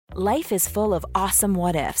Life is full of awesome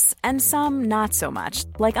what-ifs, and some not so much,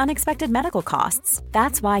 like unexpected medical costs.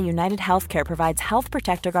 That's why United Healthcare provides Health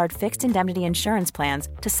Protector Guard fixed indemnity insurance plans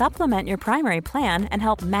to supplement your primary plan and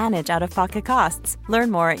help manage out-of-pocket costs.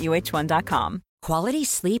 Learn more at uh1.com. Quality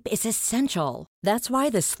sleep is essential. That's why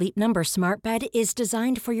the Sleep Number Smart Bed is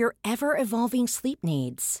designed for your ever-evolving sleep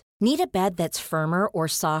needs. Need a bed that's firmer or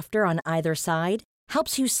softer on either side?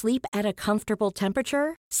 Helps you sleep at a comfortable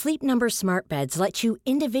temperature? Sleep Number Smart Beds let you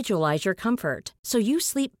individualize your comfort, so you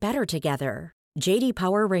sleep better together. J.D.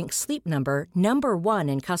 Power ranks Sleep Number number 1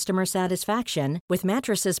 in customer satisfaction with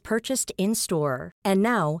mattresses purchased in-store. And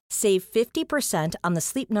now, save 50% on the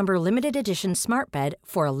Sleep Number Limited Edition Smart Bed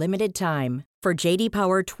for a limited time. For J.D.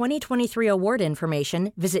 Power 2023 award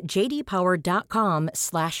information, visit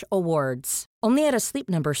jdpower.com/awards. Only at a Sleep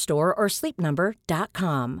Number store or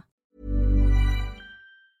sleepnumber.com.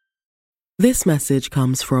 This message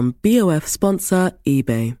comes from BOF sponsor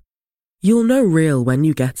eBay. You'll know real when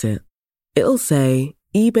you get it. It'll say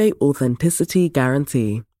eBay Authenticity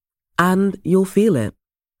Guarantee. And you'll feel it.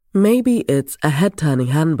 Maybe it's a head-turning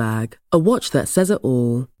handbag, a watch that says it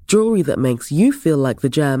all, jewelry that makes you feel like the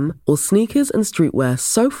gem, or sneakers and streetwear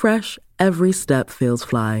so fresh every step feels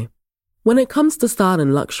fly. When it comes to style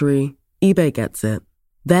and luxury, eBay gets it.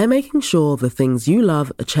 They're making sure the things you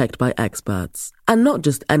love are checked by experts. And not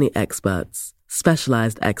just any experts,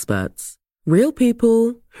 specialized experts. Real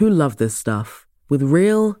people who love this stuff, with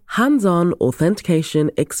real, hands-on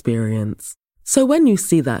authentication experience. So when you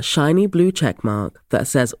see that shiny blue checkmark that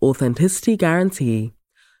says Authenticity Guarantee,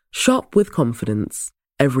 shop with confidence.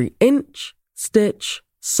 Every inch, stitch,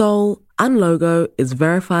 sole, and logo is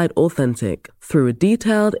verified authentic through a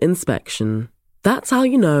detailed inspection. That's how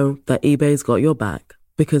you know that eBay's got your back.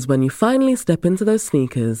 Because when you finally step into those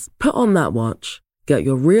sneakers, put on that watch, get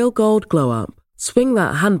your real gold glow up, swing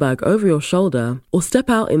that handbag over your shoulder, or step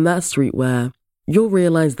out in that streetwear, you'll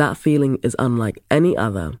realize that feeling is unlike any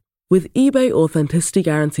other. With eBay Authenticity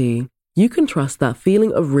Guarantee, you can trust that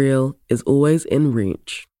feeling of real is always in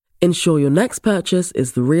reach. Ensure your next purchase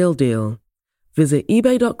is the real deal. Visit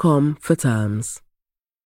ebay.com for terms.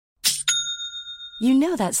 You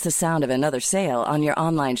know that's the sound of another sale on your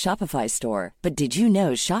online Shopify store. But did you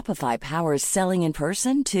know Shopify powers selling in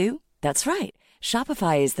person, too? That's right.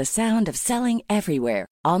 Shopify is the sound of selling everywhere.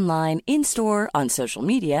 Online, in-store, on social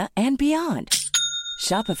media, and beyond.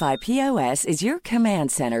 Shopify POS is your command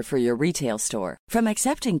center for your retail store. From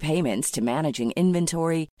accepting payments to managing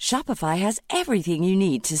inventory, Shopify has everything you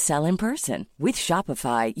need to sell in person. With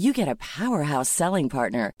Shopify, you get a powerhouse selling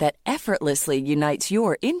partner that effortlessly unites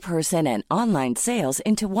your in-person and online sales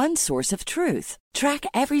into one source of truth. Track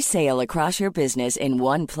every sale across your business in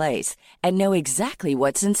one place and know exactly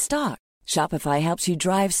what's in stock. Shopify helps you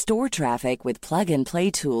drive store traffic with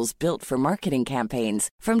plug-and-play tools built for marketing campaigns,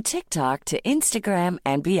 from TikTok to Instagram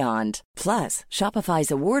and beyond. Plus,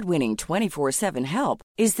 Shopify's award-winning 24/7 help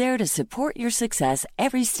is there to support your success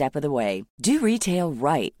every step of the way. Do retail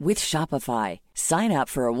right with Shopify. Sign up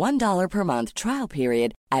for a $1 per month trial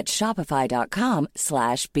period at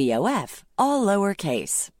shopify.com/BOF, all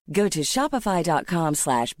lowercase. Go to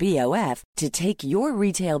shopify.com/BOF to take your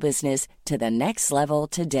retail business to the next level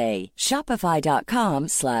today.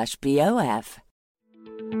 Shopify.com/BOF.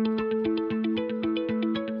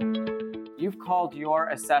 You've called your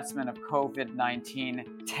assessment of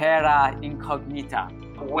COVID-19 terra incognita.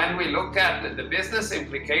 When we look at the business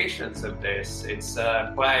implications of this, it's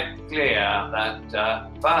quite clear that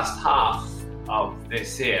first half of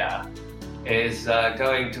this year is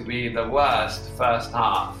going to be the worst first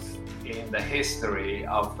half in the history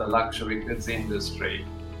of the luxury goods industry.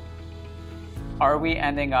 Are we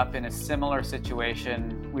ending up in a similar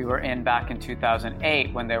situation we were in back in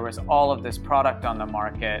 2008 when there was all of this product on the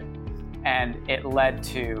market and it led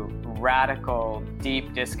to radical,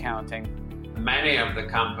 deep discounting? Many of the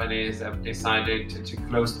companies have decided to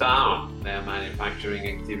close down their manufacturing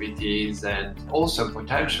activities and also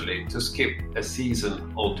potentially to skip a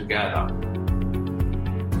season altogether.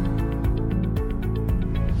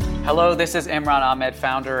 Hello, this is Imran Ahmed,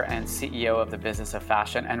 founder and CEO of the Business of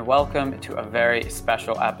Fashion, and welcome to a very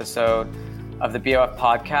special episode of the BOF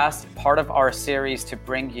podcast, part of our series to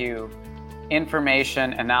bring you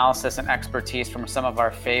information, analysis, and expertise from some of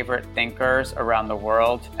our favorite thinkers around the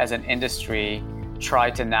world as an industry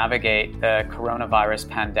try to navigate the coronavirus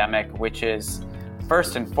pandemic, which is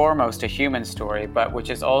first and foremost a human story, but which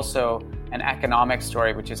is also an economic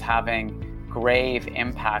story, which is having grave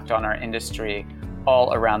impact on our industry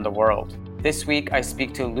all around the world. This week, I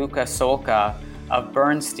speak to Luca Solca of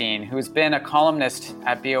Bernstein, who's been a columnist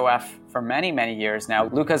at BOF for many, many years now.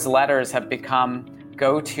 Luca's letters have become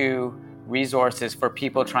go-to resources for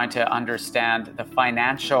people trying to understand the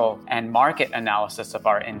financial and market analysis of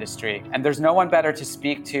our industry. And there's no one better to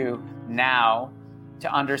speak to now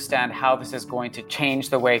to understand how this is going to change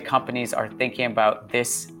the way companies are thinking about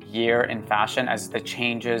this year in fashion as the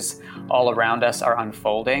changes all around us are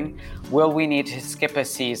unfolding. Will we need to skip a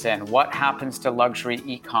season? What happens to luxury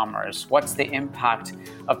e-commerce? What's the impact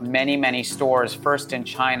of many, many stores, first in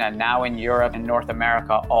China, now in Europe and North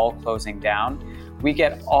America, all closing down? We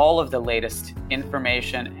get all of the latest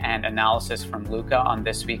information and analysis from Luca on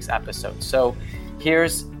this week's episode. So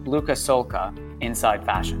here's Luca Solca, Inside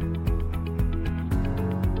Fashion.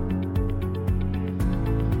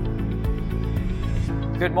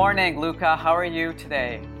 Good morning, Luca. How are you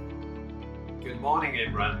today? Good morning,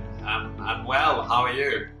 Imran. I'm well. How are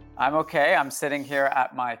you? I'm okay. I'm sitting here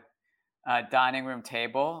at my dining room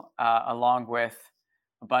table along with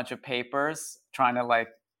a bunch of papers, trying to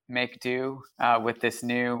make do with this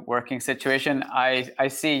new working situation. I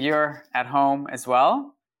see you're at home as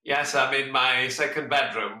well. Yes, I'm in my second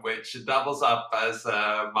bedroom, which doubles up as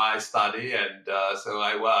my study, and so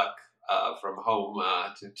I work from home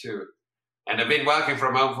too. And I've been working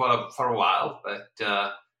from home for a while, but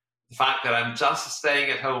the fact that I'm just staying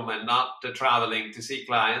at home and not traveling to see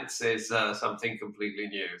clients is something completely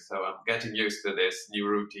new. So I'm getting used to this new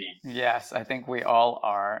routine. Yes, I think we all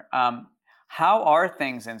are. How are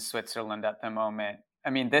things in Switzerland at the moment? I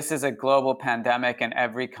mean, this is a global pandemic and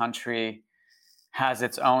every country has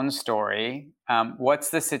its own story. What's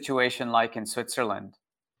the situation like in Switzerland?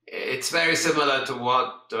 It's very similar to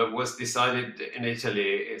what was decided in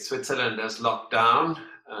Italy. Switzerland has locked down.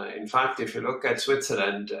 In fact, if you look at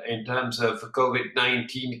Switzerland in terms of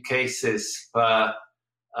COVID-19 cases per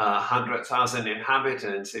 100,000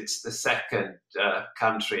 inhabitants, it's the second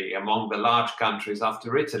country among the large countries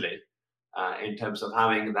after Italy in terms of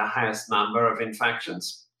having the highest number of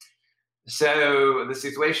infections. So the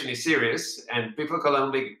situation is serious, and people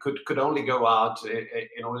could only go out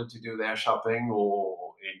in order to do their shopping or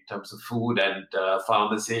in terms of food and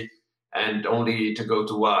pharmacy, and only to go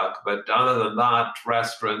to work. But other than that,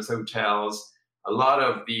 restaurants, hotels, a lot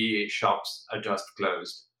of the shops are just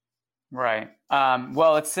closed. Right.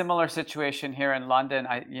 Well, it's a similar situation here in London.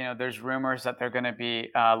 There's rumors that they're going to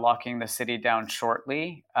be locking the city down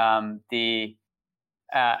shortly. The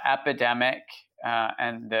epidemic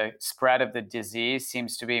and the spread of the disease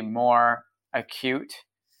seems to be more acute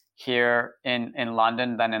here in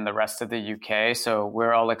London than in the rest of the UK. So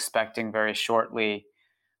we're all expecting very shortly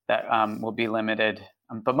that will be limited.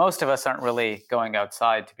 But most of us aren't really going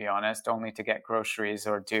outside, to be honest, only to get groceries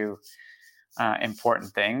or do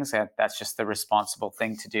important things. That's just the responsible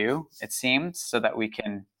thing to do, it seems, so that we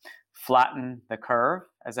can flatten the curve,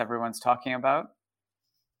 as everyone's talking about.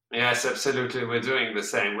 Yes, absolutely. We're doing the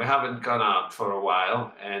same. We haven't gone out for a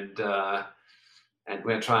while, and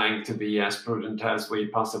we're trying to be as prudent as we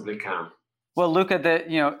possibly can. Well, Luca,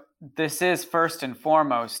 this is first and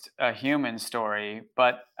foremost a human story,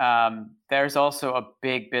 but there's also a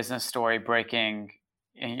big business story breaking,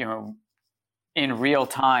 in real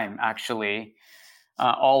time, actually,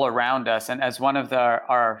 all around us. And as one of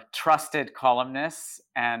our trusted columnists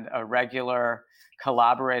and a regular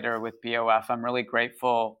collaborator with BOF, I'm really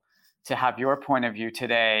grateful to have your point of view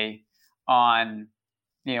today on,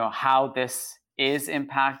 how this is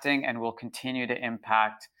impacting and will continue to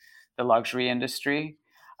impact the luxury industry.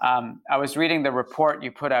 I was reading the report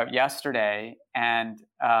you put out yesterday, and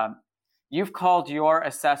you've called your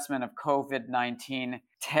assessment of COVID-19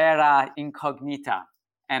 terra incognita.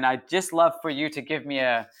 And I'd just love for you to give me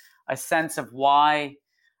a sense of why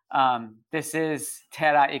this is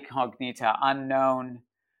terra incognita, unknown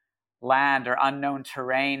land or unknown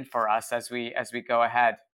terrain for us as we go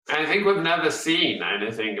ahead. I think we've never seen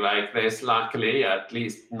anything like this, luckily, at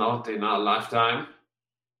least not in our lifetime.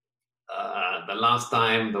 The last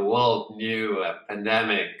time the world knew a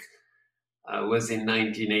pandemic was in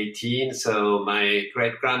 1918, so my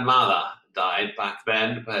great-grandmother died back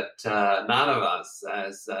then, but none of us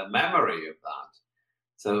has a memory of that.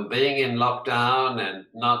 So being in lockdown and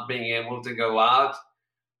not being able to go out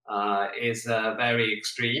is very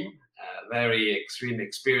extreme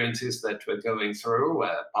experiences that we're going through.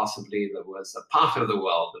 Possibly there was a part of the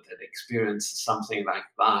world that had experienced something like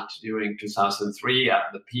that during 2003 at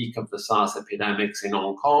the peak of the SARS epidemics in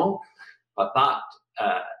Hong Kong, but that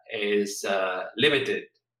is limited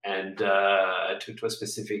and to a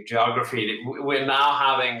specific geography. We're now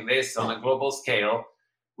having this on a global scale,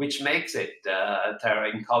 which makes it terra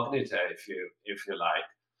incognita, if you like.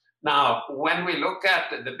 Now, when we look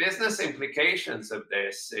at the business implications of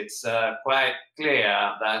this, it's quite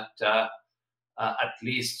clear that at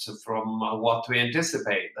least from what we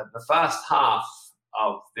anticipate, that the first half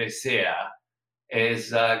of this year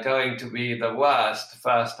is going to be the worst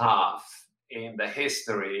first half in the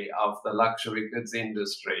history of the luxury goods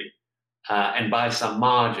industry, and by some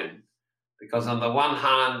margin. Because on the one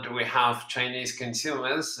hand, we have Chinese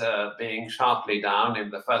consumers being sharply down in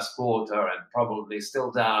the first quarter and probably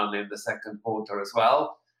still down in the second quarter as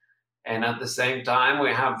well. And at the same time,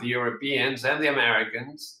 we have the Europeans and the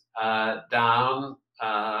Americans down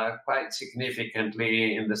quite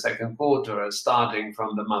significantly in the second quarter, starting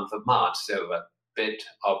from the month of March, so a bit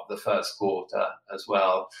of the first quarter as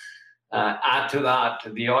well. Add to that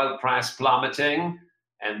the oil price plummeting,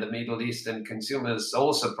 and the Middle Eastern consumers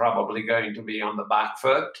also probably going to be on the back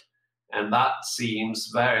foot. And that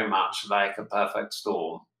seems very much like a perfect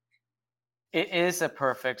storm. It is a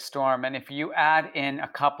perfect storm. And if you add in a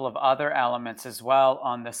couple of other elements as well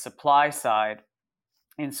on the supply side,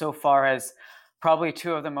 insofar as probably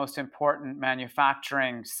two of the most important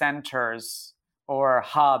manufacturing centers or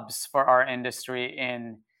hubs for our industry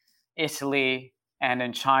in Italy and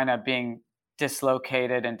in China being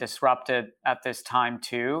dislocated and disrupted at this time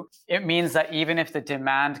too, it means that even if the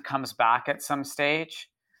demand comes back at some stage,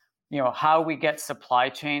 how we get supply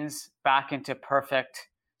chains back into perfect,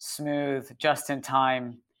 smooth,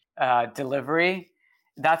 just-in-time delivery,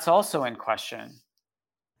 that's also in question.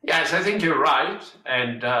 Yes, I think you're right.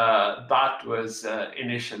 And that was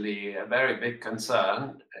initially a very big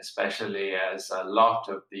concern, especially as a lot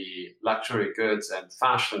of the luxury goods and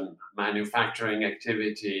fashion manufacturing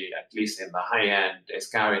activity, at least in the high end, is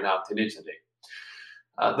carried out in Italy.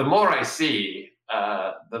 The more I see,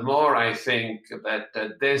 the more I think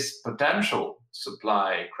that this potential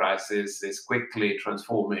supply crisis is quickly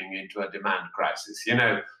transforming into a demand crisis.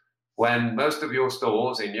 When most of your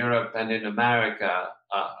stores in Europe and in America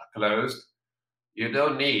are closed, you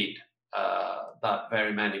don't need that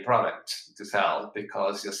very many products to sell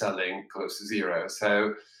because you're selling close to zero.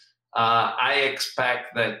 So I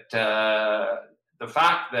expect that the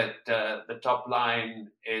fact that the top line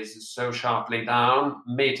is so sharply down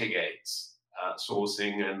mitigates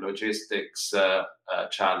sourcing and logistics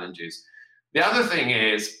challenges. The other thing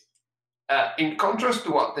is, in contrast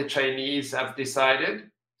to what the Chinese have decided,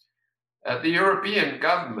 the European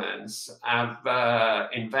governments have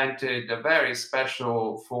invented a very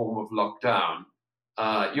special form of lockdown.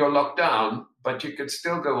 You're locked down, but you could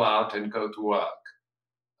still go out and go to work.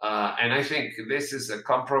 And I think this is a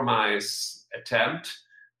compromise attempt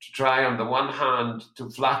to try, on the one hand, to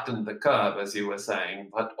flatten the curve, as you were saying,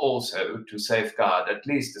 but also to safeguard, at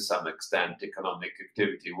least to some extent, economic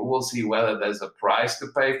activity. We will see whether there's a price to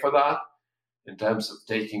pay for that in terms of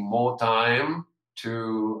taking more time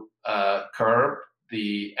to curb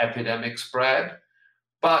the epidemic spread.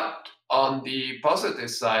 But on the positive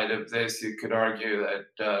side of this, you could argue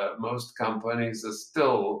that most companies are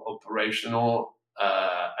still operational,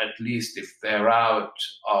 at least if they're out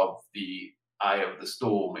of the eye of the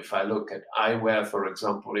storm. If I look at eyewear, for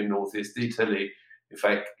example, in Northeast Italy, if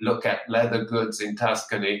I look at leather goods in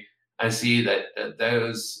Tuscany, I see that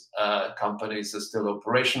those companies are still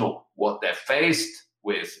operational. What they're faced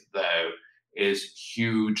with, though, is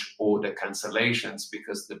huge order cancellations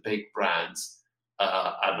because the big brands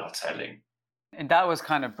are not selling. And that was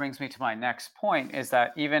kind of brings me to my next point, is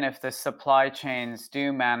that even if the supply chains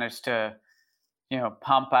do manage to,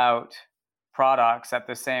 pump out products at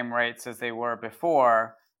the same rates as they were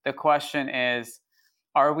before, the question is,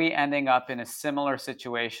 are we ending up in a similar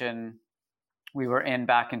situation we were in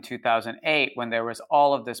back in 2008 when there was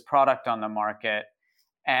all of this product on the market?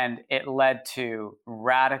 And it led to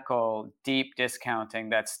radical, deep discounting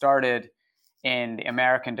that started in the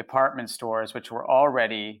American department stores, which were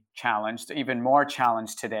already challenged, even more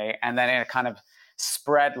challenged today. And then it kind of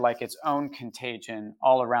spread like its own contagion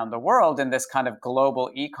all around the world in this kind of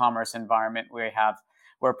global e-commerce environment we have,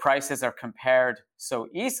 where prices are compared so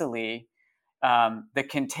easily. The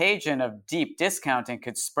contagion of deep discounting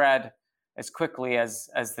could spread as quickly as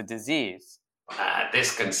the disease.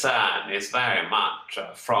 This concern is very much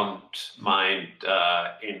front mind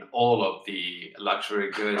in all of the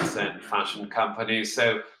luxury goods and fashion companies.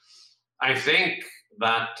 So I think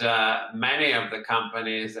that many of the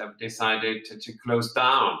companies have decided to close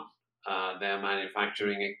down their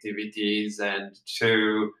manufacturing activities and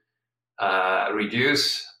to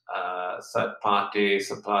reduce third-party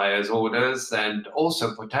suppliers' orders, and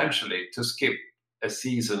also potentially to skip a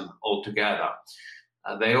season altogether.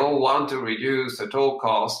 They all want to reduce at all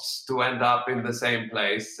costs to end up in the same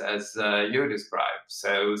place as you described.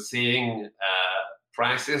 So seeing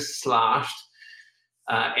prices slashed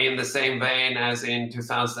in the same vein as in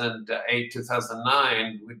 2008,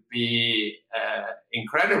 2009, would be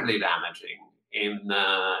incredibly damaging in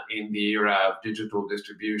the era of digital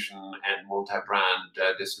distribution and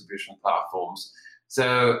multi-brand distribution platforms.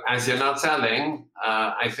 So as you're not selling,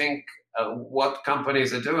 I think what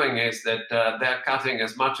companies are doing is that they're cutting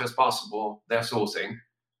as much as possible their sourcing.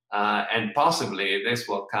 And possibly this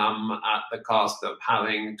will come at the cost of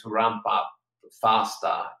having to ramp up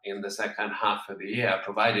faster in the second half of the year,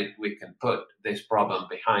 provided we can put this problem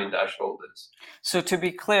behind our shoulders. So to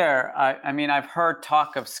be clear, I mean, I've heard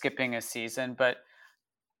talk of skipping a season, but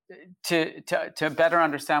to better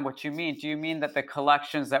understand what you mean, do you mean that the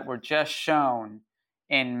collections that were just shown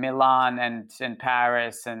in Milan and in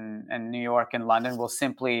Paris and New York and London will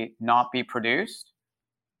simply not be produced?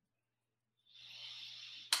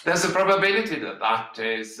 There's a probability that that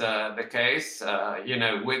is the case.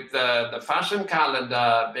 With the fashion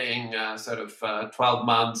calendar being sort of 12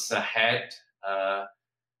 months ahead,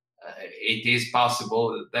 it is possible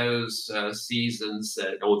that those seasons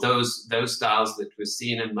or those styles that we've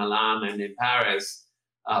seen in Milan and in Paris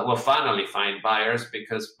will finally find buyers,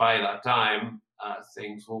 because by that time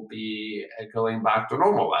things will be going back to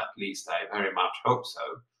normal. At least I very much hope so.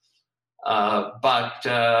 But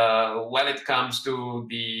when it comes to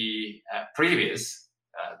the previous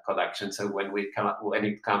collection, so when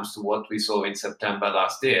it comes to what we saw in September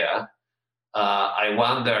last year, I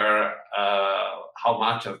wonder how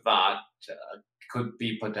much of that could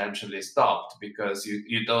be potentially stopped, because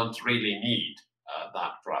you don't really need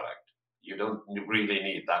that product. You don't really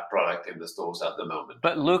need that product in the stores at the moment.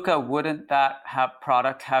 But Luca, wouldn't that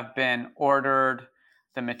product have been ordered?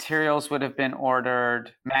 The materials would have been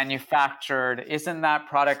ordered, manufactured. Isn't that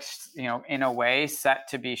product, in a way set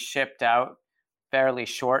to be shipped out fairly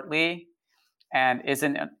shortly? And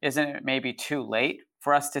isn't it maybe too late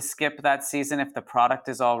for us to skip that season if the product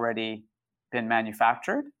has already been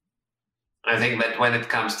manufactured? I think that when it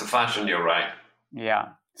comes to fashion, you're right. Yeah.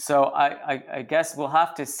 So I guess we'll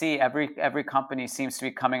have to see. Every company seems to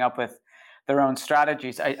be coming up with their own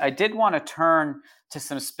strategies. I did want to turn to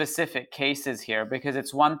some specific cases here, because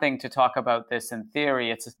it's one thing to talk about this in theory.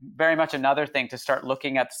 It's very much another thing to start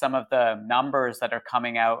looking at some of the numbers that are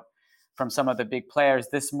coming out from some of the big players.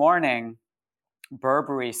 This morning,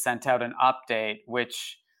 Burberry sent out an update,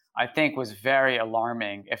 which I think was very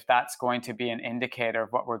alarming, if that's going to be an indicator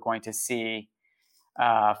of what we're going to see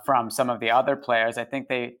from some of the other players. I think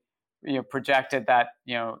they projected that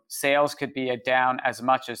sales could be down as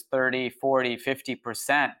much as 30, 40,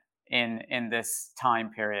 50% in this time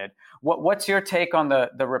period. What's your take on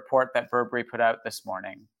the report that Burberry put out this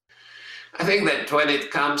morning? I think that when it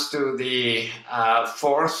comes to the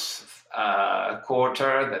fourth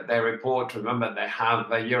quarter that they report, remember they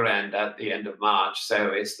have a year end at the end of March, so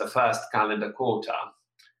it's the first calendar quarter.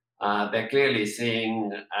 They're clearly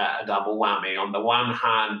seeing a double whammy. On the one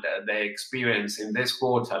hand, they experience in this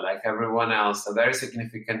quarter, like everyone else, a very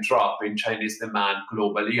significant drop in Chinese demand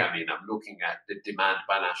globally. I mean, I'm looking at the demand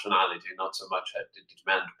by nationality, not so much at the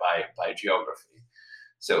demand by geography.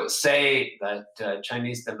 So say that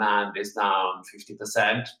Chinese demand is down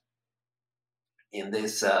 50% in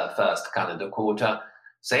this first calendar quarter.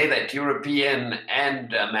 Say that European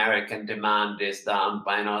and American demand is down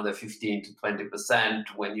by another 15 to 20%.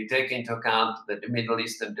 When you take into account that the Middle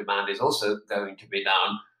Eastern demand is also going to be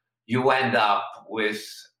down, you end up with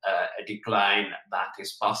a decline that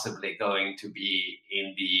is possibly going to be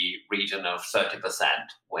in the region of 30%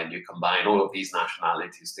 when you combine all of these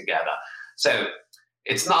nationalities together. So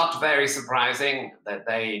it's not very surprising that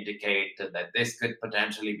they indicate that this could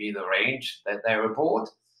potentially be the range that they report.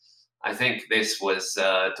 I think this was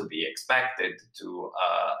to be expected to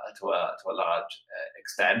a large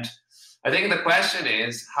extent. I think the question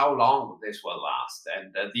is how long this will last,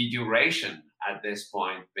 and the duration at this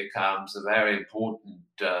point becomes a very important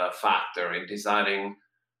factor in deciding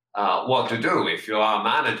what to do. If you are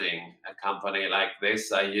managing a company like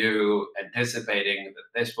this, are you anticipating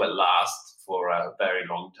that this will last for a very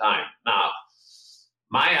long time? Now,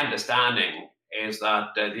 my understanding is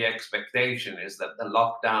that the expectation is that the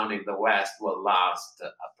lockdown in the West will last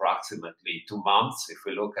approximately 2 months. If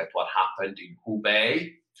we look at what happened in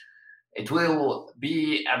Hubei, it will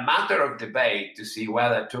be a matter of debate to see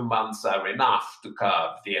whether 2 months are enough to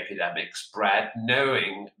curb the epidemic spread,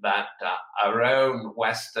 knowing that our own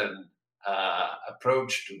Western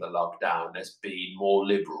approach to the lockdown has been more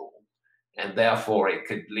liberal, and therefore it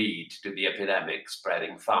could lead to the epidemic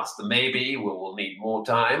spreading faster. Maybe we will need more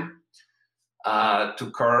time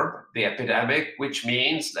to curb the epidemic, which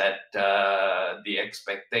means that the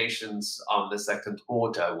expectations on the second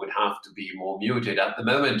quarter would have to be more muted. At the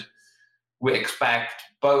moment, we expect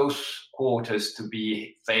both quarters to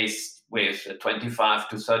be faced with a 25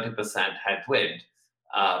 to 30% headwind.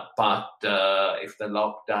 But if the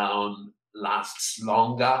lockdown lasts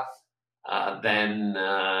longer, then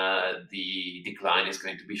the decline is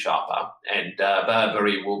going to be sharper. And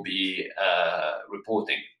Burberry will be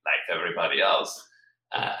reporting, like everybody else,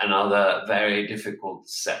 another very difficult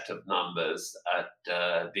set of numbers at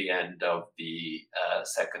the end of the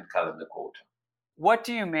second calendar quarter. What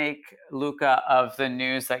do you make, Luca, of the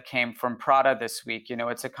news that came from Prada this week? You know,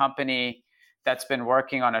 it's a company that's been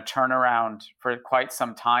working on a turnaround for quite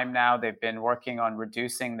some time now. They've been working on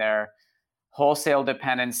reducing their wholesale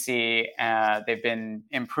dependency. They've been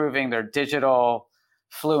improving their digital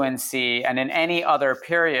fluency. And in any other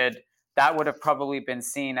period, that would have probably been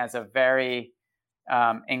seen as a very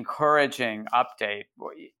encouraging update.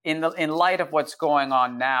 In light of what's going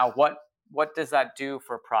on now, what does that do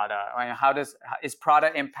for Prada? I mean, is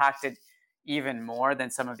Prada impacted even more than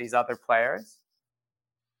some of these other players?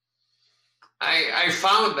 I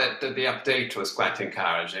found that the update was quite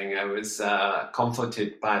encouraging. I was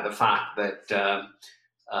comforted by the fact that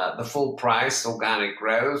the full price organic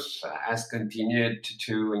growth has continued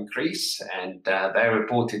to increase, and they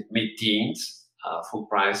reported mid-teens full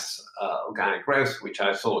price organic growth, which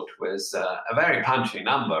I thought was a very punchy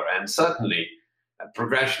number, and certainly a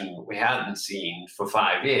progression we hadn't seen for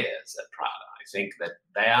 5 years at Prada. I think that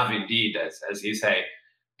they have indeed, as you say,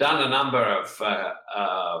 done a number of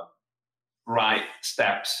right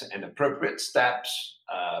steps and appropriate steps,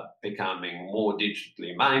 becoming more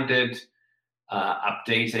digitally minded,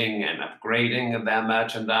 updating and upgrading their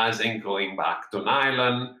merchandising, going back to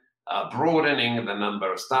nylon, broadening the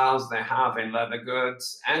number of styles they have in leather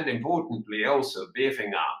goods, and importantly, also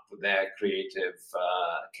beefing up their creative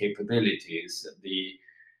capabilities. The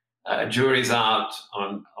jury's out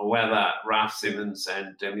on whether Raf Simons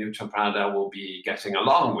and Miuccia Prada will be getting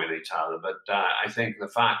along with each other, but I think the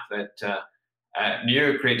fact that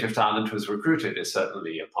new creative talent was recruited is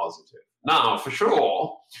certainly a positive. Now, for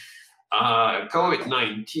sure,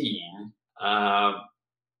 COVID-19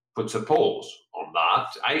 puts a pause on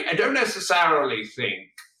that. I don't necessarily think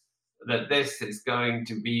that this is going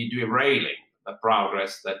to be derailing the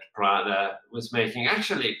progress that Prada was making.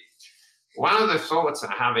 Actually, one of the thoughts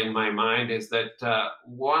I have in my mind is that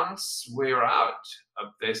once we're out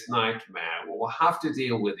of this nightmare, we'll have to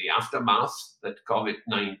deal with the aftermath that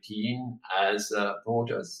COVID-19 has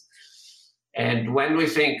brought us. And when we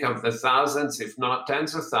think of the thousands, if not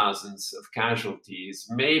tens of thousands of casualties,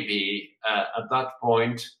 maybe at that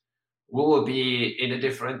point, we will be in a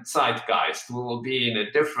different zeitgeist. We will be in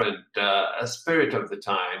a different spirit of the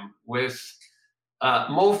time, with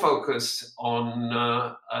more focus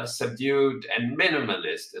on subdued and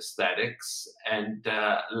minimalist aesthetics, and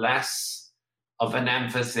less of an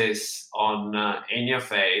emphasis on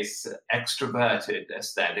in-your-face, extroverted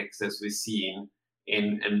aesthetics as we've seen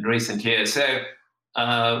in recent years. So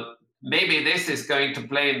maybe this is going to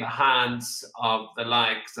play in the hands of the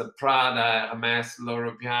likes of Prada, Hermès,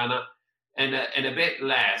 Loro Piana, and a bit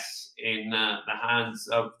less in the hands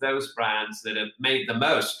of those brands that have made the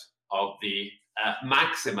most of the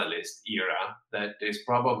maximalist era that is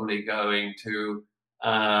probably going to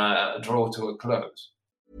draw to a close.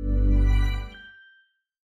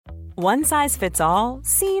 One size fits all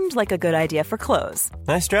seemed like a good idea for clothes.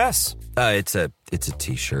 Nice dress. It's a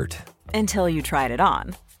t-shirt. Until you tried it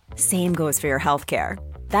on. Same goes for your healthcare.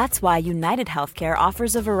 That's why United Healthcare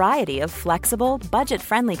offers a variety of flexible,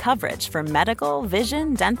 budget-friendly coverage for medical,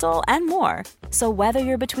 vision, dental, and more. So whether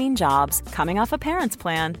you're between jobs, coming off a parent's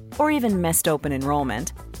plan, or even missed open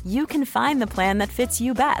enrollment, you can find the plan that fits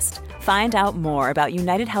you best. Find out more about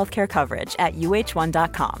United Healthcare coverage at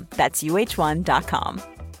uh1.com. That's uh1.com.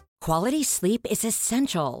 Quality sleep is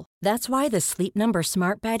essential. That's why the Sleep Number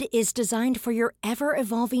Smart Bed is designed for your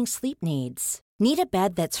ever-evolving sleep needs. Need a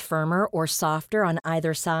bed that's firmer or softer on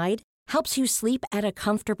either side? Helps you sleep at a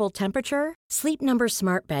comfortable temperature? Sleep Number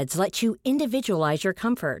Smart Beds let you individualize your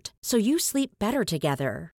comfort, so you sleep better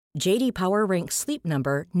together. J.D. Power ranks Sleep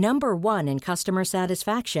Number number 1 in customer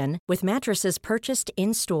satisfaction with mattresses purchased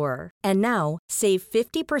in-store. And now, save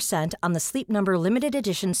 50% on the Sleep Number Limited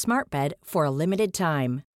Edition Smart Bed for a limited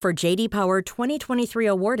time. For J.D. Power 2023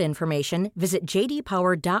 award information, visit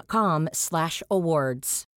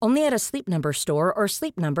jdpower.com/awards. Only at a Sleep Number store or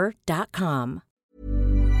sleepnumber.com.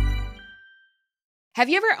 Have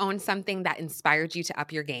you ever owned something that inspired you to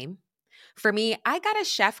up your game? For me, I got a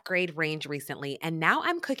chef-grade range recently, and now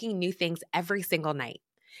I'm cooking new things every single night.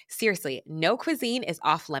 Seriously, no cuisine is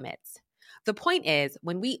off limits. The point is,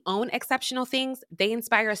 when we own exceptional things, they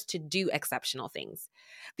inspire us to do exceptional things.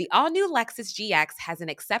 The all-new Lexus GX has an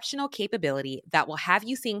exceptional capability that will have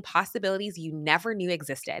you seeing possibilities you never knew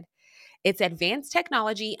existed. Its advanced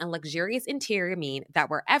technology and luxurious interior mean that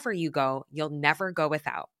wherever you go, you'll never go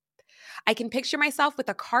without. I can picture myself with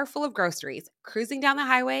a car full of groceries, cruising down the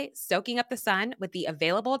highway, soaking up the sun with the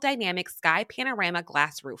available dynamic sky panorama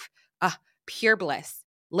glass roof. Pure bliss.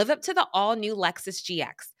 Live up to the all-new Lexus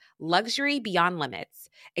GX. Luxury beyond limits.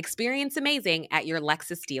 Experience amazing at your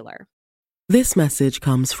Lexus dealer. This message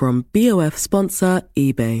comes from BOF sponsor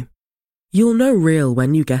eBay. You'll know real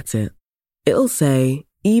when you get it. It'll say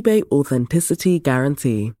eBay Authenticity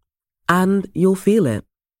Guarantee. And you'll feel it.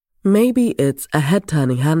 Maybe it's a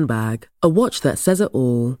head-turning handbag, a watch that says it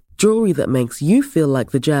all, jewelry that makes you feel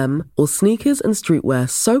like the gem, or sneakers and streetwear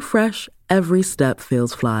so fresh every step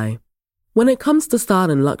feels fly. When it comes to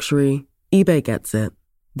style and luxury, eBay gets it.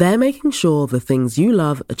 They're making sure the things you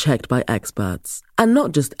love are checked by experts. And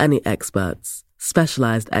not just any experts,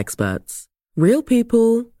 specialized experts. Real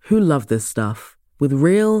people who love this stuff, with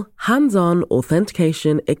real, hands-on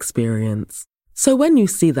authentication experience. So when you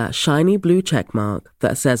see that shiny blue checkmark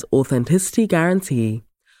that says Authenticity Guarantee,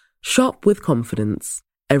 shop with confidence.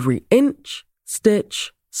 Every inch,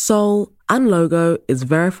 stitch, sole, and logo is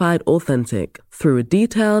verified authentic through a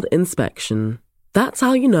detailed inspection. That's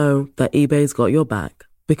how you know that eBay's got your back.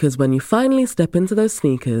 Because when you finally step into those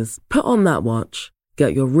sneakers, put on that watch,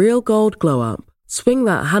 get your real gold glow up, swing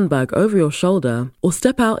that handbag over your shoulder, or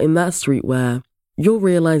step out in that streetwear, you'll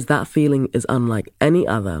realize that feeling is unlike any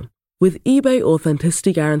other. With eBay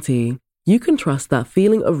Authenticity Guarantee, you can trust that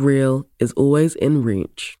feeling of real is always in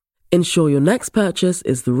reach. Ensure your next purchase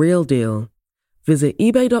is the real deal. Visit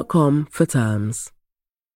ebay.com for terms.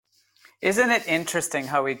 Isn't it interesting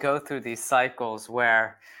how we go through these cycles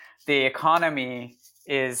where the economy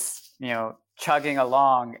is, chugging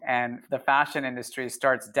along and the fashion industry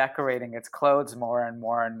starts decorating its clothes more and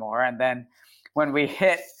more and more. And then when we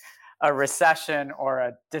hit a recession or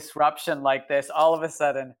a disruption like this, all of a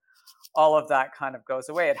sudden, all of that kind of goes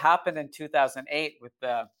away. It happened in 2008 with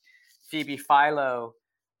the Phoebe Philo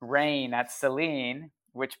reign at Celine,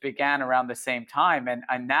 which began around the same time.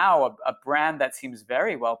 And now a brand that seems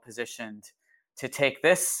very well positioned to take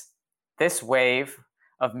this wave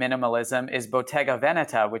of minimalism is Bottega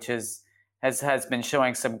Veneta, which has been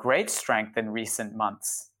showing some great strength in recent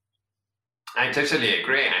months. I totally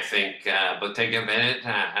agree. I think Bottega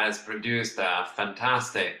Veneta has produced a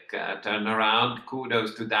fantastic turnaround.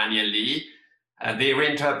 Kudos to Daniel Lee. The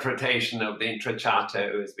reinterpretation of the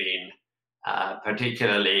Intrecciato has been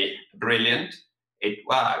particularly brilliant. It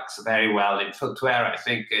works very well in footwear. I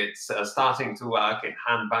think it's starting to work in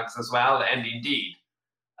handbags as well. And indeed,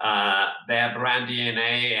 their brand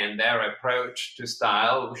DNA and their approach to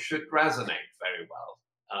style should resonate very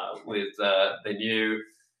well with the new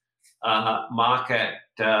market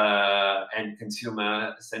and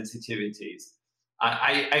consumer sensitivities.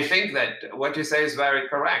 I think that what you say is very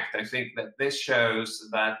correct. I think that this shows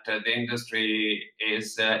that the industry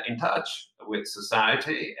is in touch with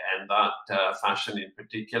society, and that fashion in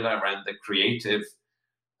particular and the creative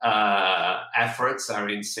efforts are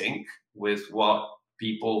in sync with what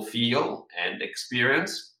people feel and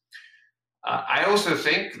experience. I also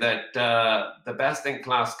think that the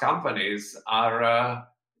best-in-class companies are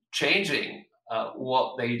changing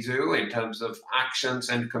what they do in terms of actions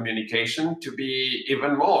and communication to be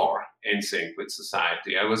even more in sync with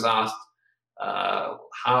society. I was asked,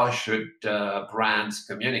 how should brands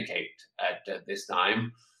communicate at this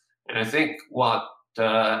time? And I think what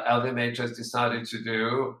LVMH has decided to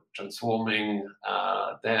do, transforming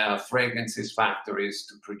their fragrances factories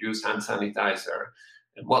to produce hand sanitizer,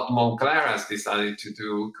 and what Moncler has decided to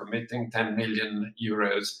do, committing 10 million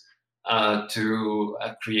euros to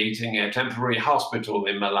creating a temporary hospital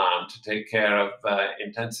in Milan to take care of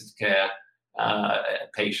intensive care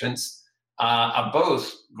patients, are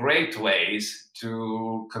both great ways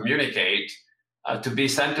to communicate, to be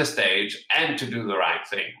center stage, and to do the right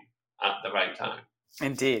thing at the right time.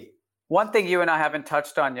 Indeed. One thing you and I haven't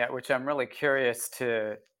touched on yet, which I'm really curious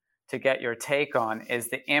to get your take on, is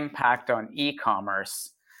the impact on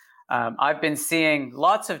e-commerce. I've been seeing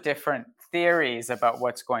lots of different theories about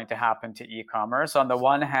what's going to happen to e-commerce. On the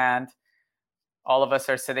one hand, all of us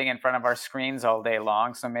are sitting in front of our screens all day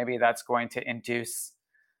long, so maybe that's going to induce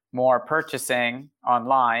more purchasing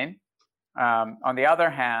online. On the other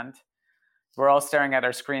hand, we're all staring at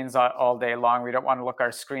our screens all day long. We don't want to look at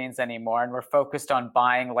our screens anymore, and we're focused on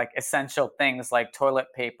buying like essential things like toilet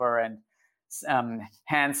paper and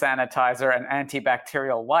hand sanitizer and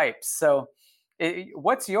antibacterial wipes. So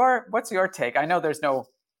what's your take? I know there's no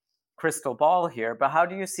crystal ball here, but how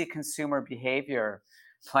do you see consumer behavior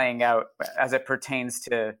playing out as it pertains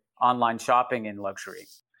to online shopping in luxury?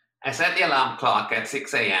 I set the alarm clock at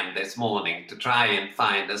 6 a.m. this morning to try and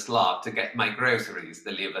find a slot to get my groceries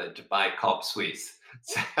delivered by Cobb Suisse.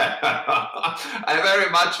 So I very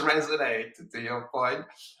much resonate to your point.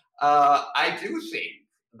 I do think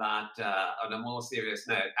that, on a more serious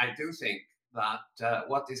note, I do think that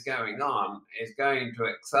what is going on is going to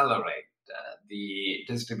accelerate the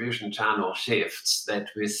distribution channel shifts that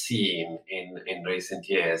we've seen in recent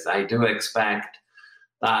years. I do expect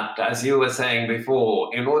that, as you were saying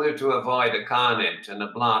before, in order to avoid a carnage and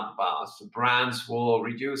a bloodbath, brands will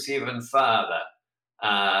reduce even further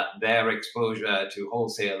their exposure to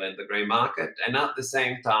wholesale in the grey market. And at the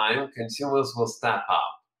same time, consumers will step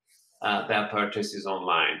up their purchases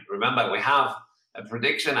online. Remember, we have a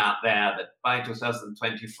prediction out there that by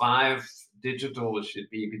 2025, digital should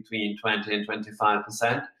be between 20 and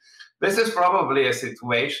 25%. This is probably a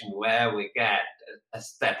situation where we get a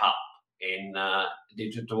step up in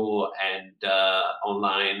digital and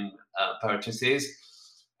online purchases.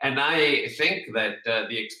 And I think that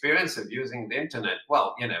the experience of using the internet,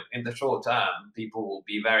 well, in the short term, people will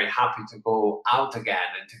be very happy to go out again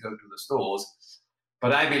and to go to the stores.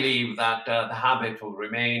 But I believe that the habit will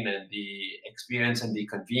remain, and the experience and the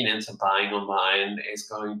convenience of buying online is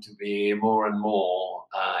going to be more and more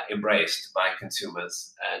embraced by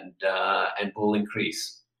consumers, and will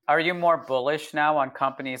increase. Are you more bullish now on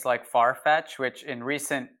companies like Farfetch, which in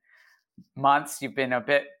recent months you've been a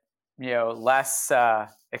bit, less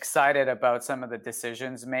excited about some of the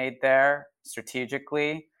decisions made there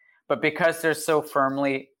strategically, but because they're so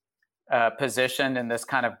firmly positioned in this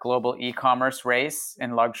kind of global e-commerce race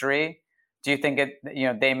in luxury, do you think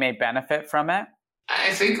they may benefit from it?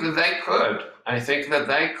 I think that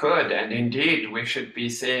they could. And indeed, we should be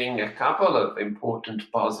seeing a couple of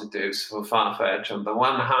important positives for Farfetch. On the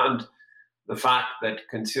one hand, the fact that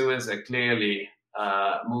consumers are clearly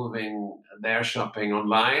moving their shopping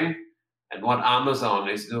online. And what Amazon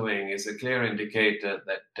is doing is a clear indicator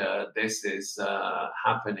that this is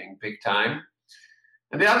happening big time.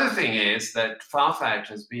 And the other thing is that Farfetch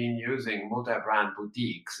has been using multi-brand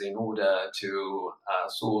boutiques in order to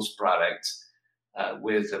source products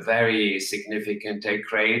with a very significant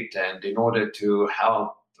take rate, and in order to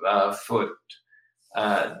help foot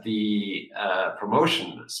the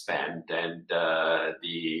promotion spend and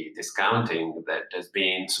the discounting that has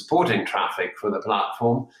been supporting traffic for the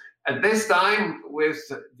platform. At this time,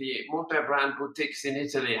 with the multi-brand boutiques in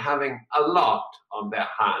Italy having a lot on their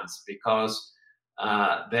hands because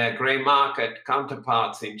their grey market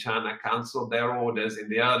counterparts in China cancelled their orders in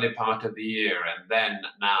the early part of the year, and then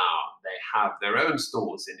now they have their own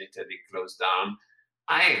stores in Italy closed down.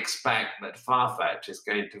 I expect that Farfetch is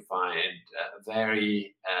going to find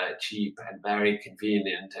very cheap and very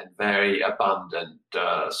convenient and very abundant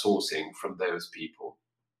sourcing from those people.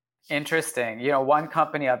 Interesting. One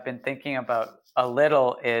company I've been thinking about a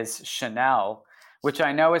little is Chanel, which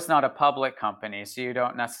I know is not a public company, so you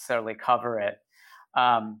don't necessarily cover it.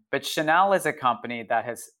 But Chanel is a company that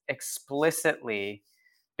has explicitly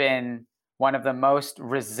been one of the most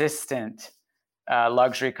resistant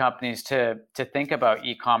luxury companies to think about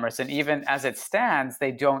e-commerce. And even as it stands,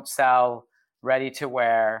 they don't sell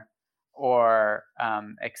ready-to-wear or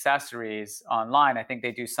accessories online. I think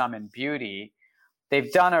they do some in beauty.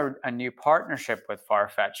 They've done a new partnership with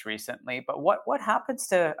Farfetch recently. But what happens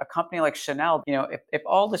to a company like Chanel? If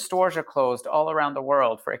all the stores are closed all around the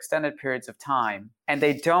world for extended periods of time and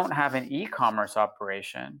they don't have an e-commerce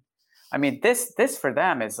operation, I mean, this for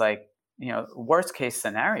them is like, worst case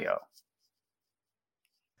scenario.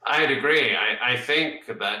 I'd agree. I think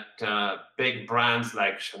that big brands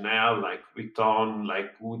like Chanel, like Vuitton,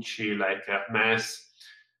 like Gucci, like Hermes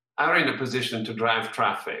are in a position to drive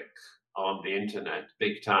traffic on the internet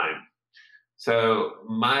big time. So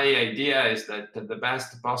my idea is that the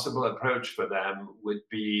best possible approach for them would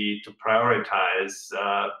be to prioritize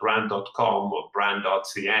brand.com or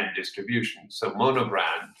brand.cn distribution, so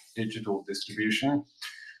monobrand digital distribution.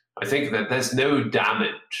 I think that there's no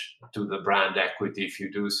damage to the brand equity if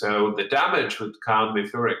you do so. The damage would come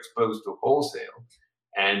if you're exposed to wholesale.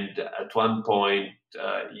 And at one point,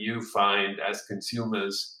 you find as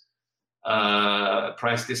consumers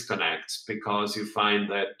price disconnects because you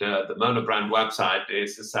find that the monobrand website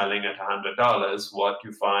is selling at $100, what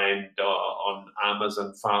you find on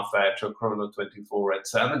Amazon, Farfetch, or Chrono24 at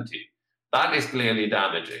 $70. That is clearly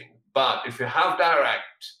damaging. But if you have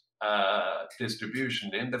direct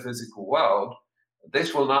distribution in the physical world,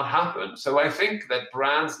 this will not happen. So I think that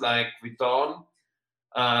brands like Vuitton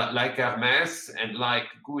like Hermes and like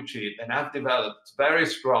Gucci that have developed very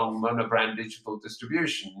strong monobrand digital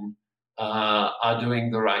distribution are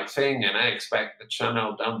doing the right thing, and I expect that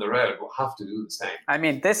Chanel down the road will have to do the same. I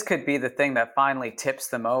mean, this could be the thing that finally tips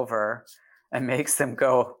them over and makes them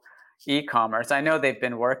go e-commerce. I know they've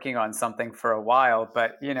been working on something for a while,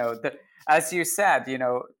 but as you said,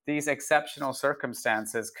 these exceptional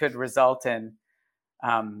circumstances could result in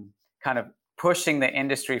kind of pushing the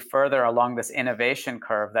industry further along this innovation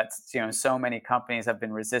curve that so many companies have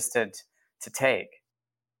been resistant to take.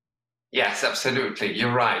 Yes, absolutely.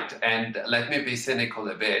 You're right. And let me be cynical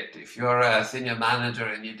a bit. If you're a senior manager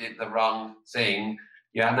and you did the wrong thing,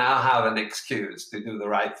 you now have an excuse to do the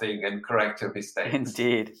right thing and correct your mistakes.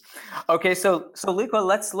 Indeed. Okay, so Luca,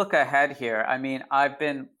 let's look ahead here. I mean, I've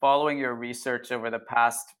been following your research over the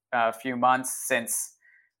past few months since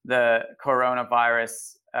the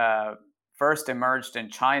coronavirus first emerged in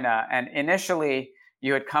China. And initially,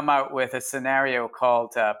 you had come out with a scenario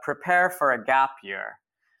called prepare for a gap year,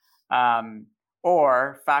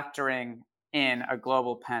 or factoring in a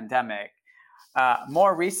global pandemic.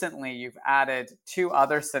 More recently, you've added two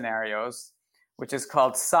other scenarios, which is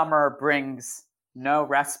called summer brings no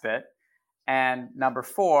respite, and number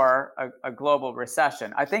 4, a global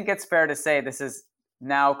recession. I think it's fair to say this is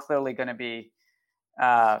now clearly going to be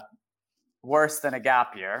worse than a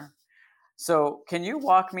gap year. So can you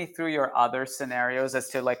walk me through your other scenarios as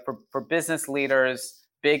to, like, for business leaders,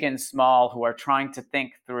 big and small, who are trying to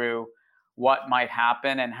think through what might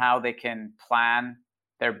happen and how they can plan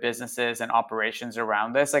their businesses and operations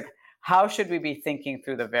around this? Like, how should we be thinking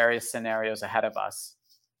through the various scenarios ahead of us?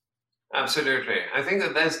 Absolutely. I think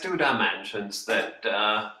that there's two dimensions that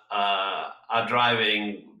are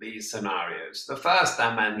driving these scenarios. The first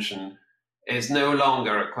dimension is no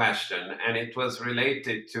longer a question, and it was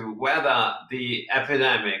related to whether the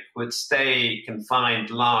epidemic would stay confined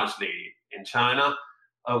largely in China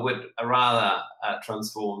or would rather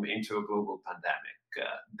transform into a global pandemic.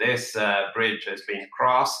 This bridge has been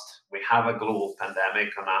crossed. We have a global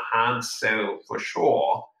pandemic on our hands, so for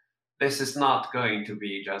sure, this is not going to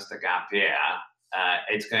be just a gap year.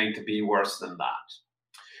 It's going to be worse than that.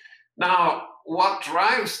 Now, what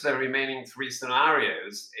drives the remaining three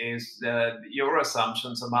scenarios is your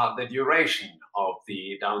assumptions about the duration of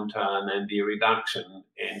the downturn and the reduction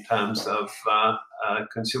in terms of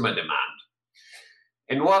consumer demand.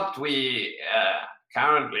 In what we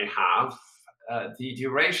currently have, the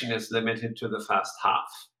duration is limited to the first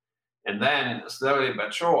half. And then slowly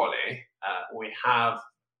but surely, we have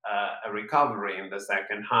a recovery in the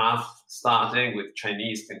second half, starting with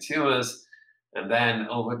Chinese consumers, and then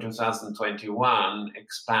over 2021,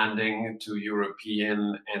 expanding to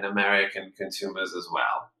European and American consumers as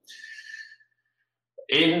well.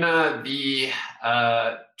 In the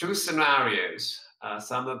two scenarios,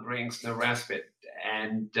 summer brings no respite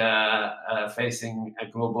and facing a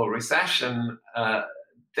global recession,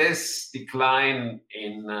 this decline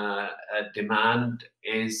in demand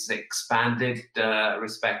is expanded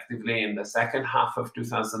respectively in the second half of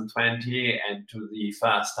 2020 and to the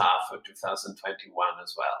first half of 2021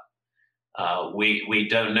 as well. We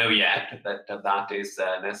don't know yet that is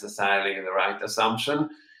necessarily the right assumption.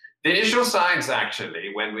 The initial signs,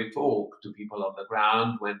 actually, when we talk to people on the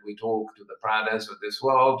ground, when we talk to the Pradas of this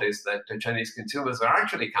world, is that the Chinese consumers are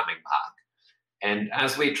actually coming back. And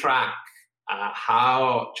as we track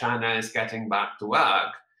how China is getting back to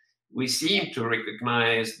work, we seem to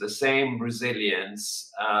recognize the same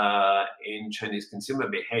resilience in Chinese consumer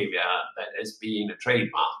behavior that has been a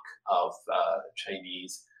trademark of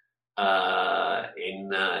Chinese in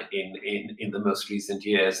the most recent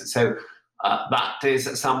years. So that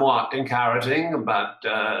is somewhat encouraging, but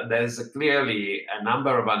there's clearly a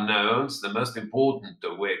number of unknowns, the most important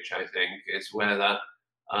of which, I think, is whether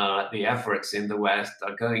the efforts in the West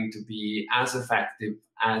are going to be as effective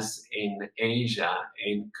as in Asia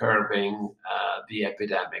in curbing the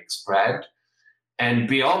epidemic spread. And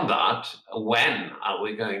beyond that, when are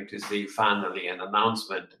we going to see finally an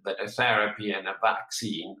announcement that a therapy and a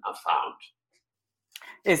vaccine are found?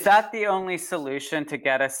 Is that the only solution to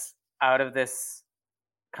get us out of this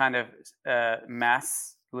kind of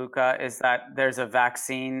mess, Luca? Is that there's a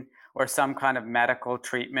vaccine or some kind of medical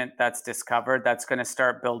treatment that's discovered that's going to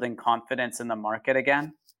start building confidence in the market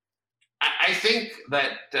again? I think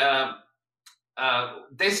that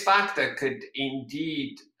this factor could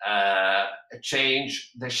indeed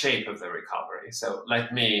change the shape of the recovery. So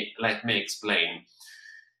let me explain.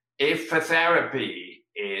 If a therapy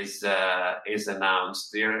is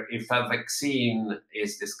announced, if a vaccine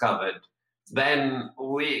is discovered, then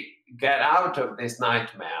we get out of this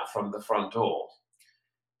nightmare from the front door.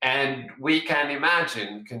 And we can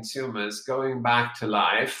imagine consumers going back to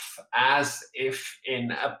life as if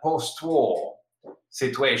in a post-war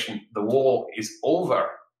situation, the war is over,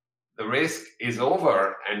 the risk is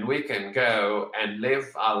over, and we can go and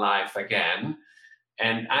live our life again.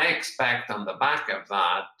 And I expect on the back of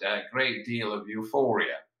that a great deal of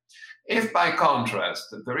euphoria. If, by contrast,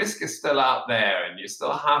 the risk is still out there and you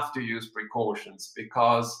still have to use precautions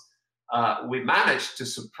because we managed to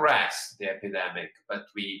suppress the epidemic, but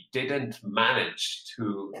we didn't manage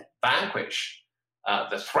to vanquish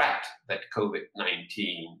the threat that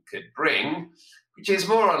COVID-19 could bring, which is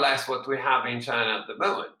more or less what we have in China at the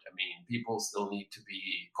moment. I mean, people still need to be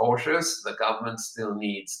cautious. The government still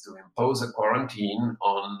needs to impose a quarantine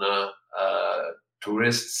on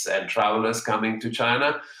tourists and travelers coming to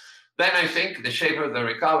China. Then I think the shape of the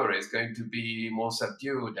recovery is going to be more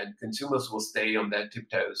subdued, and consumers will stay on their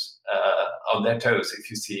tiptoes, on their toes, if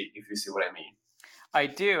you see what I mean. I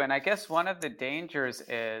do, and I guess one of the dangers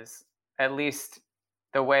is, at least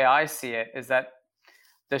the way I see it, is that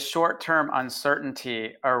the short-term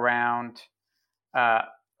uncertainty around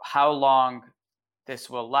how long this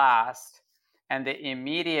will last, and the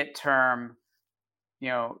immediate term,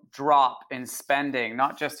 drop in spending,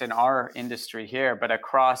 not just in our industry here, but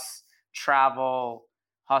across travel,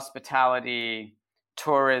 hospitality,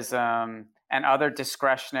 tourism, and other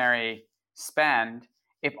discretionary spend.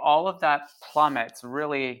 If all of that plummets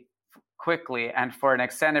really quickly and for an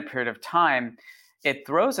extended period of time, it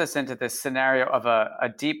throws us into this scenario of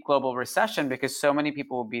a deep global recession, because so many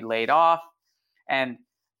people will be laid off. And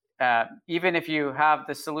even if you have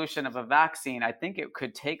the solution of a vaccine, I think it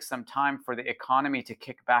could take some time for the economy to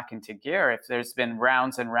kick back into gear if there's been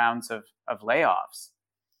rounds and rounds of layoffs.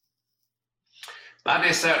 That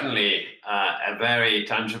is certainly a very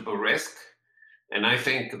tangible risk. And I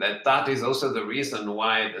think that is also the reason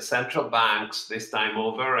why the central banks this time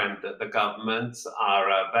over and the governments are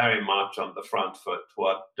very much on the front foot.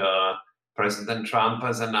 What President Trump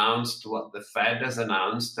has announced, what the Fed has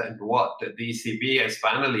announced, and what the ECB has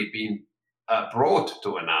finally been brought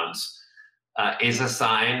to announce is a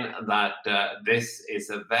sign that this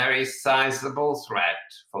is a very sizable threat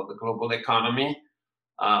for the global economy.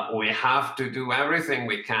 We have to do everything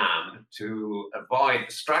we can to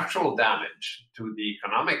avoid structural damage to the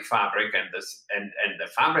economic fabric and the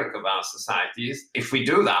fabric of our societies. If we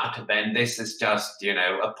do that, then this is just,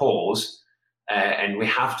 a pause. And we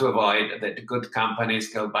have to avoid that good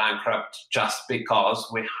companies go bankrupt just because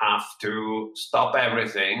we have to stop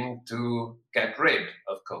everything to get rid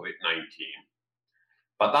of COVID-19.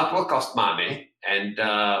 But that will cost money, and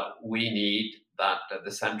we need that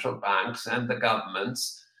the central banks and the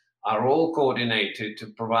governments are all coordinated to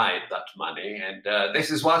provide that money. And this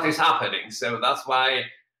is what is happening. So that's why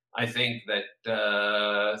I think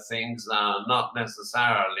that things are not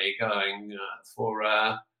necessarily going for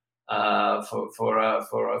a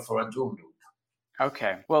doom loop.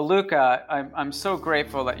 Okay. Well, Luca, I'm so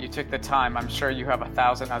grateful that you took the time. I'm sure you have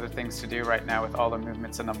 1,000 other things to do right now with all the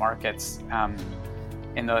movements in the markets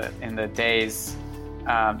in the days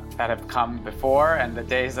that have come before and the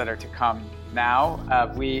days that are to come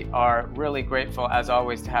now. We are really grateful, as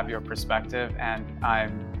always, to have your perspective, and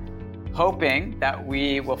I'm hoping that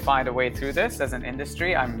we will find a way through this as an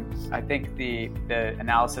industry. I think the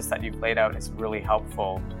analysis that you've laid out is really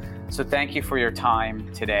helpful. So thank you for your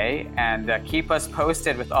time today, and keep us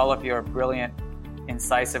posted with all of your brilliant,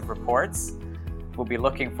 incisive reports. We'll be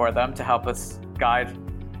looking for them to help us guide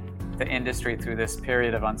the industry through this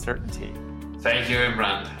period of uncertainty. Thank you,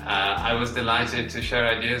 Imran. I was delighted to share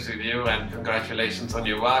ideas with you, and congratulations on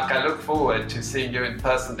your work. I look forward to seeing you in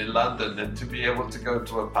person in London and to be able to go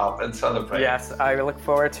to a pub and celebrate. Yes, I look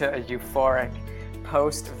forward to a euphoric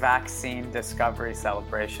post-vaccine discovery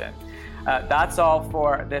celebration. That's all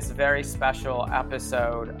for this very special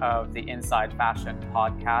episode of the Inside Fashion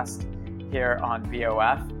podcast here on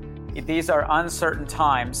BOF. These are uncertain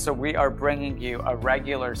times, so we are bringing you a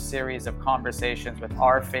regular series of conversations with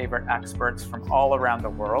our favorite experts from all around the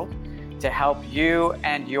world to help you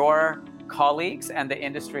and your colleagues and the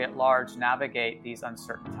industry at large navigate these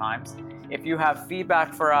uncertain times. If you have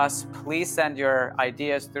feedback for us, please send your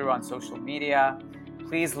ideas through on social media.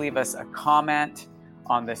 Please leave us a comment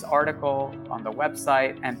on this article on the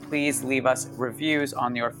website, and please leave us reviews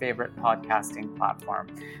on your favorite podcasting platform.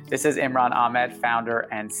 This is Imran Ahmed, founder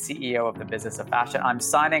and CEO of the Business of Fashion. I'm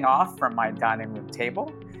signing off from my dining room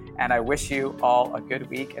table, and I wish you all a good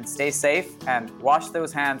week, and stay safe and wash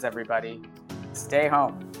those hands, everybody. Stay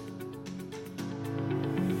home.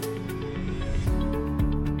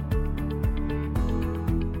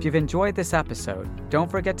 If you've enjoyed this episode,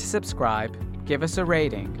 don't forget to subscribe, give us a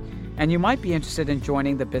rating, And you might be interested in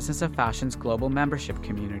joining the Business of Fashion's global membership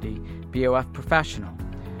community, BOF Professional.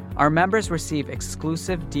 Our members receive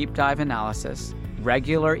exclusive deep dive analysis,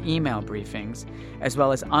 regular email briefings, as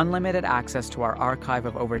well as unlimited access to our archive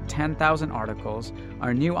of over 10,000 articles,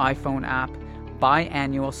 our new iPhone app,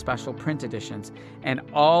 biannual special print editions, and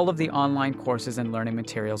all of the online courses and learning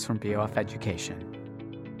materials from BOF Education.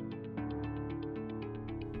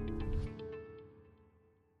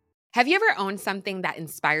 Have you ever owned something that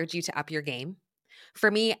inspired you to up your game? For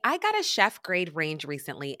me, I got a chef-grade range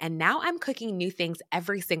recently, and now I'm cooking new things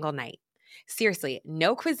every single night. Seriously,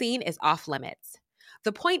 no cuisine is off limits.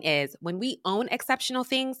 The point is, when we own exceptional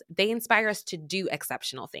things, they inspire us to do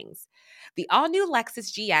exceptional things. The all-new Lexus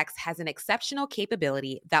GX has an exceptional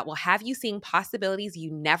capability that will have you seeing possibilities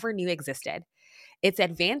you never knew existed. Its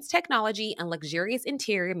advanced technology and luxurious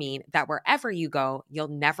interior mean that wherever you go, you'll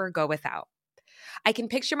never go without. I can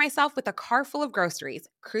picture myself with a car full of groceries,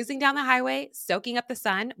 cruising down the highway, soaking up the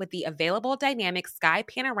sun with the available dynamic sky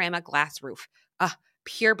panorama glass roof.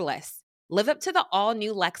 Pure bliss. Live up to the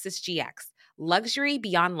all-new Lexus GX. Luxury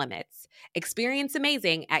beyond limits. Experience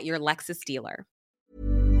amazing at your Lexus dealer.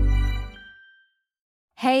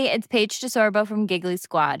 Hey, it's Paige DeSorbo from Giggly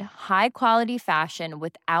Squad. High quality fashion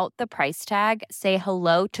without the price tag. Say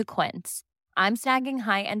hello to Quince. I'm snagging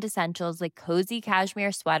high-end essentials like cozy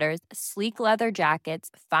cashmere sweaters, sleek leather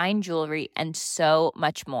jackets, fine jewelry, and so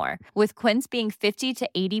much more. With Quince being 50 to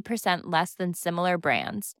 80% less than similar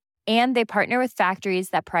brands. And they partner with factories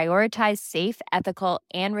that prioritize safe, ethical,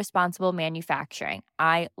 and responsible manufacturing.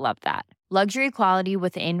 I love that. Luxury quality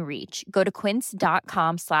within reach. Go to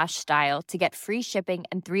quince.com/style to get free shipping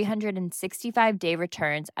and 365-day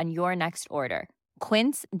returns on your next order.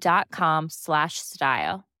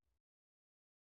 Quince.com/style.